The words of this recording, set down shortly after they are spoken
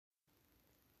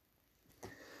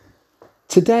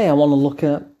Today I want to look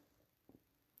at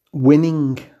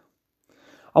winning.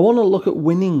 I want to look at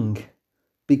winning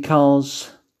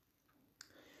because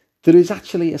there is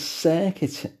actually a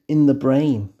circuit in the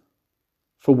brain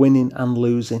for winning and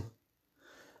losing.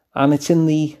 And it's in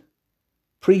the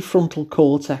prefrontal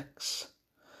cortex.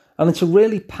 And it's a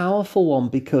really powerful one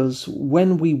because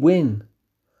when we win,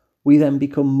 we then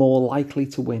become more likely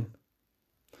to win.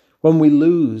 When we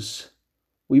lose,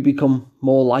 we become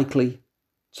more likely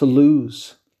to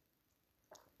lose.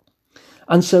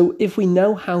 And so if we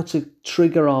know how to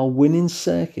trigger our winning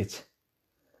circuit,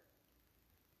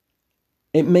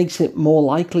 it makes it more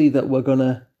likely that we're going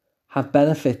to have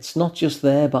benefits, not just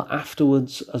there, but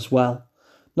afterwards as well.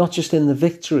 Not just in the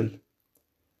victory,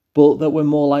 but that we're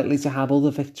more likely to have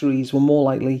other victories. We're more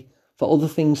likely for other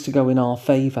things to go in our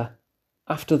favour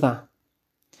after that.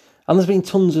 And there's been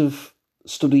tons of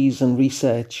studies and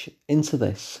research into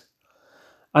this.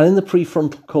 And in the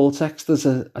prefrontal cortex, there's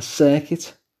a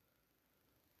circuit.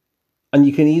 And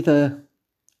you can either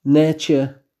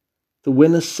nurture the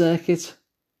winner's circuit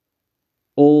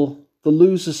or the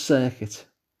loser's circuit.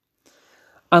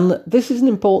 And this is an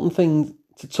important thing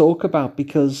to talk about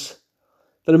because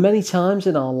there are many times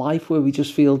in our life where we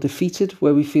just feel defeated,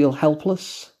 where we feel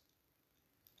helpless.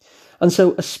 And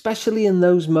so especially in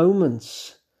those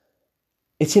moments,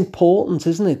 it's important,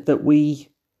 isn't it, that we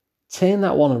turn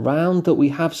that one around, that we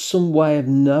have some way of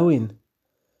knowing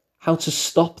how to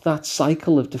stop that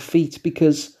cycle of defeat,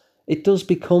 because it does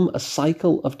become a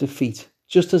cycle of defeat,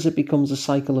 just as it becomes a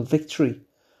cycle of victory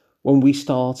when we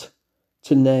start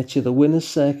to nurture the winner's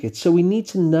circuit. So we need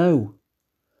to know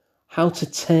how to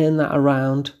turn that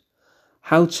around,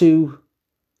 how to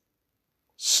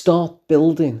start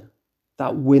building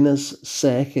that winner's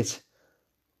circuit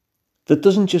that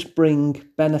doesn't just bring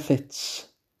benefits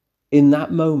in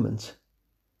that moment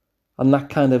and that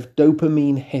kind of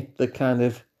dopamine hit that kind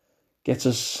of gets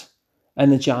us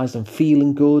energized and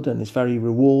feeling good and is very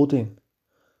rewarding,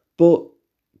 but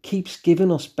keeps giving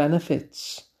us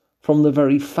benefits from the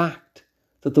very fact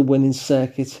that the winning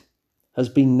circuit has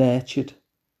been nurtured.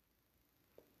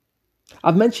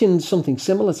 I've mentioned something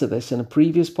similar to this in a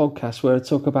previous podcast where I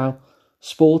talk about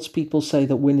sports people say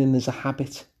that winning is a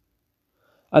habit.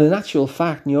 And in actual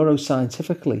fact,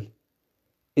 neuroscientifically,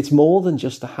 it's more than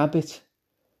just a habit.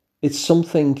 It's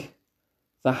something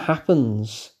that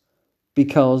happens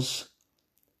because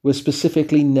we're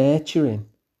specifically nurturing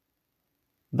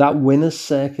that winner's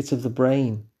circuit of the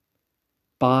brain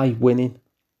by winning.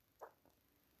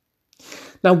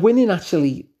 Now, winning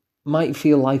actually might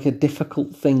feel like a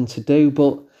difficult thing to do,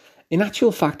 but in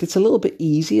actual fact, it's a little bit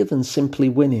easier than simply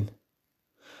winning.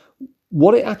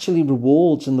 What it actually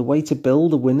rewards and the way to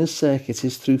build a winner's circuit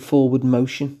is through forward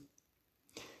motion.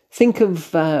 Think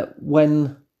of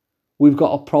when we've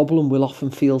got a problem, we'll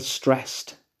often feel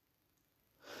stressed.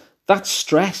 That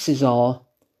stress is our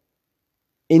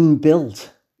inbuilt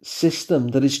system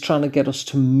that is trying to get us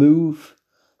to move,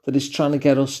 that is trying to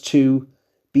get us to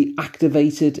be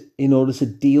activated in order to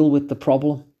deal with the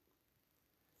problem.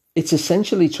 It's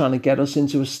essentially trying to get us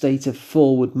into a state of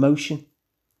forward motion.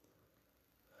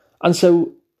 And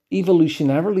so,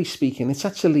 evolutionarily speaking, it's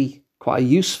actually quite a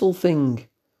useful thing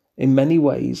in many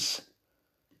ways.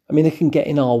 I mean, it can get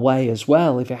in our way as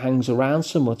well if it hangs around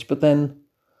so much, but then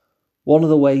one of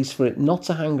the ways for it not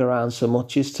to hang around so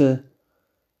much is to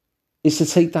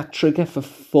take that trigger for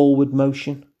forward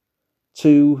motion.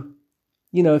 To,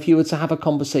 if you were to have a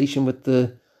conversation with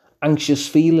the anxious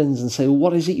feelings and say, well,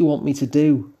 what is it you want me to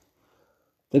do?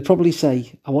 They'd probably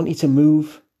say, I want you to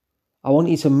move. I want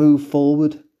you to move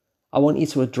forward. I want you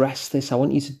to address this. I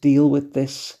want you to deal with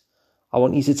this. I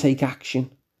want you to take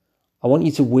action. I want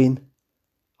you to win.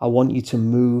 I want you to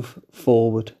move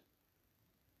forward.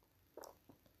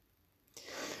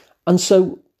 And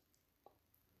so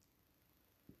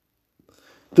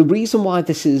the reason why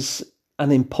this is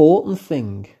an important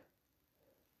thing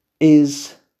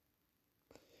is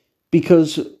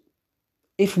because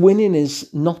if winning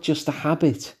is not just a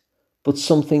habit, but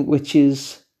something which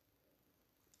is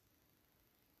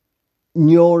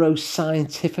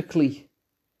neuroscientifically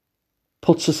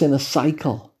puts us in a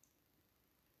cycle,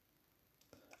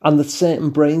 and that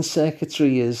certain brain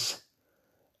circuitry is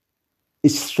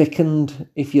thickened,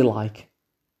 if you like,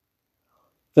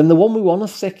 then the one we want to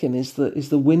thicken is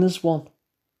the winner's one.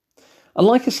 And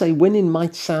like I say, winning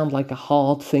might sound like a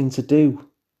hard thing to do,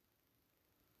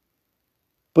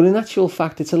 but in actual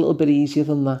fact, it's a little bit easier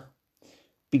than that,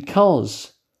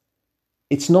 because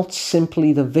it's not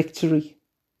simply the victory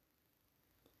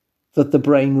that the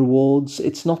brain rewards.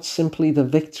 It's not simply the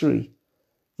victory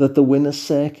that the winner's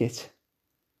circuit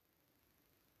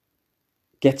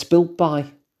gets built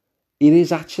by. It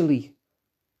is actually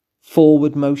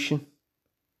forward motion.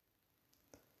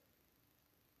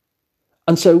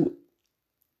 And so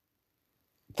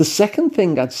the second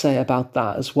thing I'd say about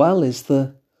that as well is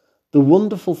the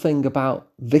wonderful thing about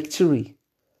victory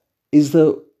is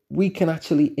that we can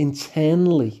actually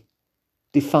internally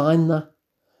define that.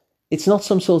 It's not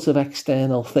some sort of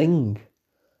external thing.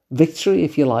 Victory,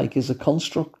 if you like, is a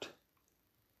construct.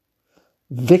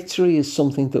 Victory is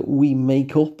something that we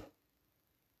make up.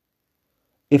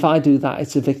 If I do that,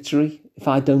 it's a victory. If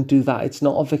I don't do that, it's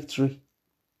not a victory.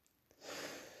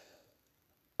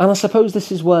 And I suppose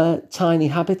this is where tiny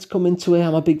habits come into it.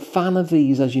 I'm a big fan of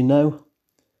these, as you know,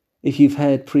 if you've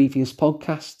heard previous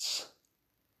podcasts.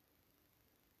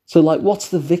 So, like, what's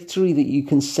the victory that you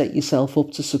can set yourself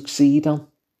up to succeed on?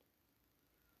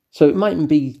 So it mightn't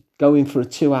be going for a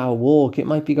 2-hour walk. It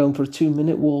might be going for a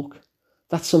 2-minute walk.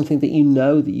 That's something that you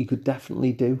know that you could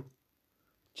definitely do.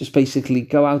 Just basically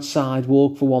go outside,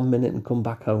 walk for 1 minute and come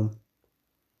back home.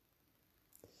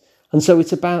 And so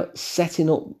it's about setting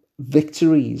up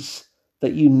victories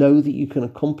that you know that you can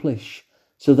accomplish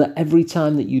so that every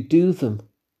time that you do them,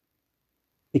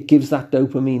 it gives that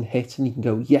dopamine hit and you can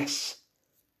go, yes,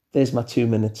 there's my 2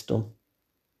 minutes done.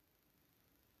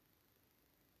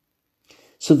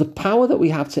 So the power that we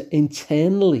have to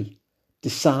internally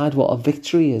decide what a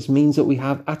victory is means that we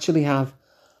actually have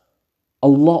a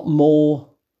lot more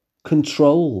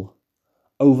control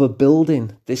over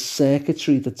building this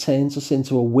circuitry that turns us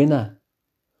into a winner,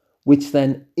 which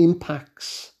then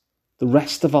impacts the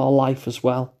rest of our life as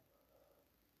well.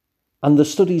 And the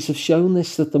studies have shown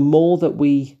this, that the more that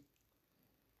we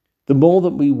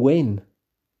win,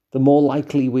 the more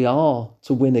likely we are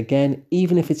to win again,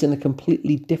 even if it's in a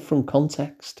completely different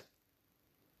context.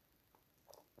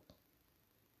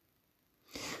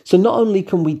 So not only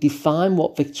can we define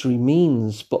what victory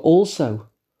means, but also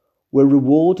we're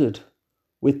rewarded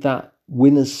with that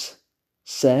winner's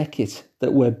circuit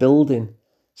that we're building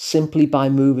simply by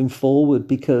moving forward,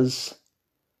 because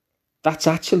that's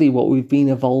actually what we've been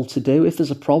evolved to do. If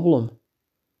there's a problem,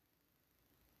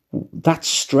 that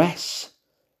stress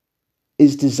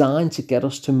is designed to get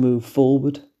us to move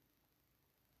forward.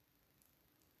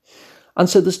 And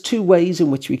so there's 2 ways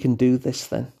in which we can do this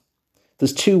then.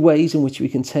 There's 2 ways in which we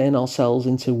can turn ourselves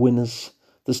into winners.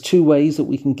 There's 2 ways that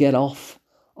we can get off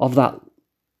of that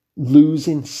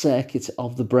losing circuit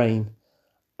of the brain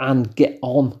and get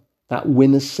on that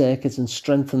winner's circuit and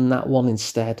strengthen that one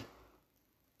instead.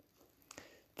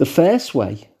 The first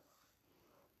way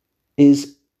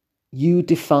is you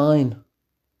define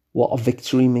what a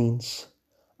victory means.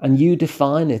 And you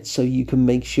define it so you can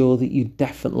make sure that you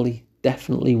definitely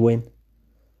win.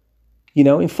 You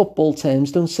know, in football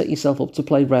terms, don't set yourself up to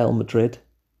play Real Madrid.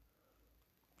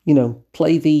 You know,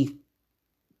 play the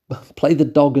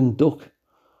dog and duck,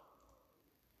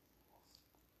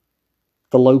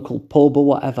 the local pub or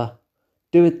whatever.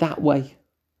 Do it that way.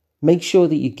 Make sure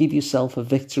that you give yourself a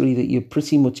victory that you're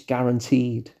pretty much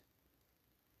guaranteed.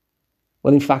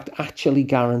 Well, in fact, actually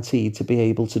guaranteed to be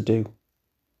able to do.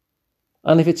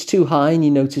 And if it's too high and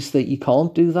you notice that you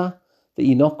can't do that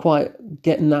you're not quite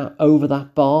getting that over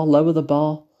that bar, lower the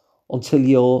bar until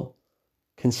you're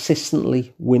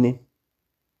consistently winning.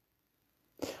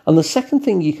 And the second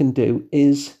thing you can do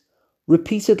is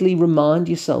repeatedly remind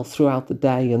yourself throughout the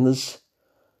day, and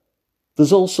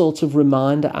there's all sorts of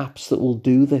reminder apps that will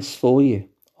do this for you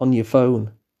on your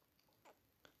phone,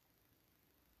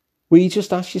 where you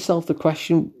just ask yourself the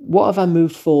question, what have I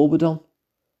moved forward on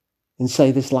in, say,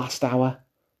 this last hour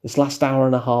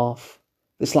and a half,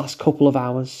 this last couple of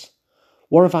hours?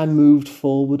 What have I moved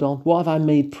forward on? What have I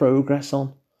made progress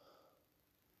on?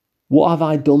 What have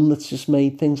I done that's just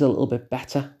made things a little bit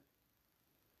better?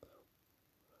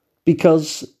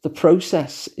 Because the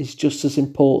process is just as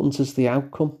important as the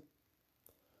outcome.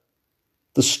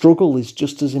 The struggle is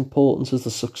just as important as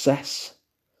the success.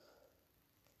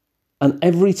 And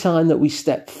every time that we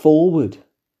step forward,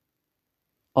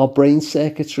 our brain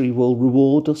circuitry will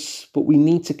reward us, but we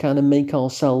need to kind of make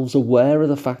ourselves aware of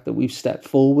the fact that we've stepped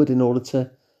forward in order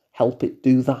to help it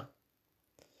do that.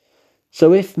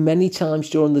 So if many times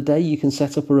during the day you can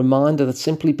set up a reminder that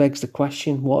simply begs the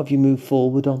question, what have you moved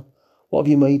forward on? What have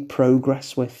you made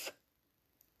progress with?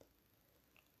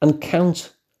 And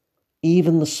count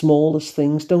even the smallest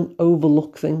things. Don't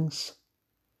overlook things.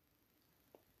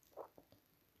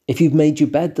 If you've made your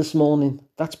bed this morning,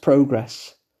 that's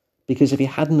progress. Because if you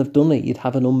hadn't have done it, you'd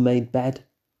have an unmade bed.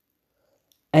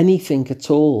 Anything at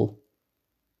all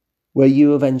where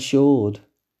you have ensured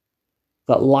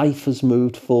that life has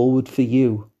moved forward for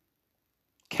you,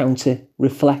 count it,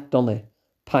 reflect on it,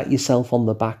 pat yourself on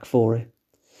the back for it.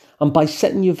 And by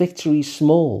setting your victories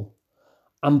small,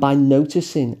 And by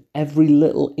noticing every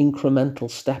little incremental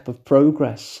step of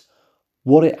progress,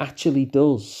 what it actually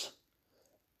does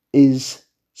is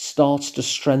starts to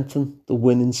strengthen the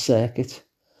winning circuit.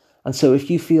 And so if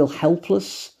you feel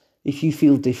helpless, if you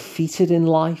feel defeated in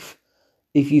life,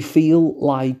 if you feel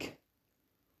like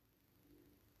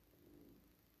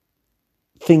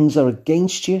things are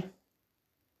against you,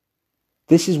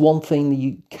 this is one thing that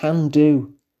you can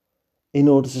do in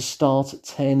order to start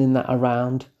turning that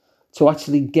around, to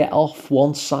actually get off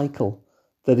one cycle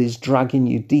that is dragging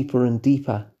you deeper and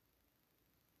deeper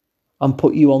and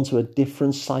put you onto a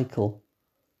different cycle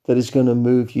that is going to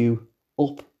move you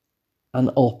up and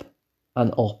up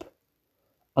and up.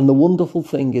 And the wonderful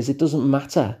thing is, it doesn't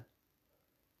matter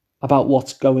about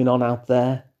what's going on out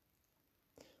there.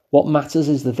 What matters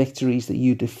is the victories that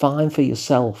you define for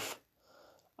yourself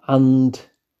and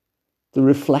the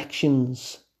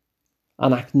reflections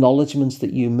and acknowledgements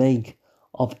that you make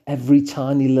of every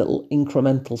tiny little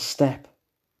incremental step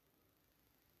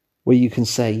where you can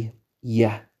say,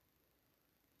 yeah,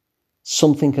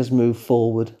 something has moved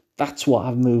forward. That's what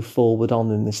I've moved forward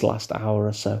on in this last hour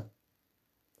or so.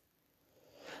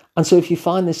 And so if you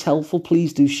find this helpful,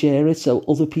 please do share it so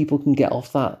other people can get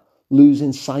off that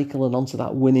losing cycle and onto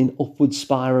that winning upward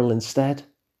spiral instead.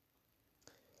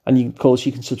 And of course,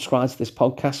 you can subscribe to this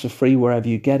podcast for free wherever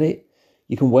you get it.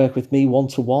 You can work with me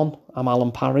one-to-one. I'm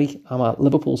Alan Parry. I'm at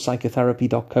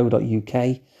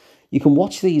liverpoolpsychotherapy.co.uk. You can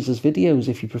watch these as videos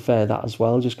if you prefer that as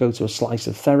well. Just go to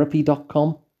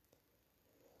asliceoftherapy.com.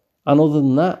 And other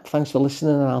than that, thanks for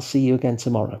listening, and I'll see you again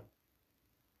tomorrow.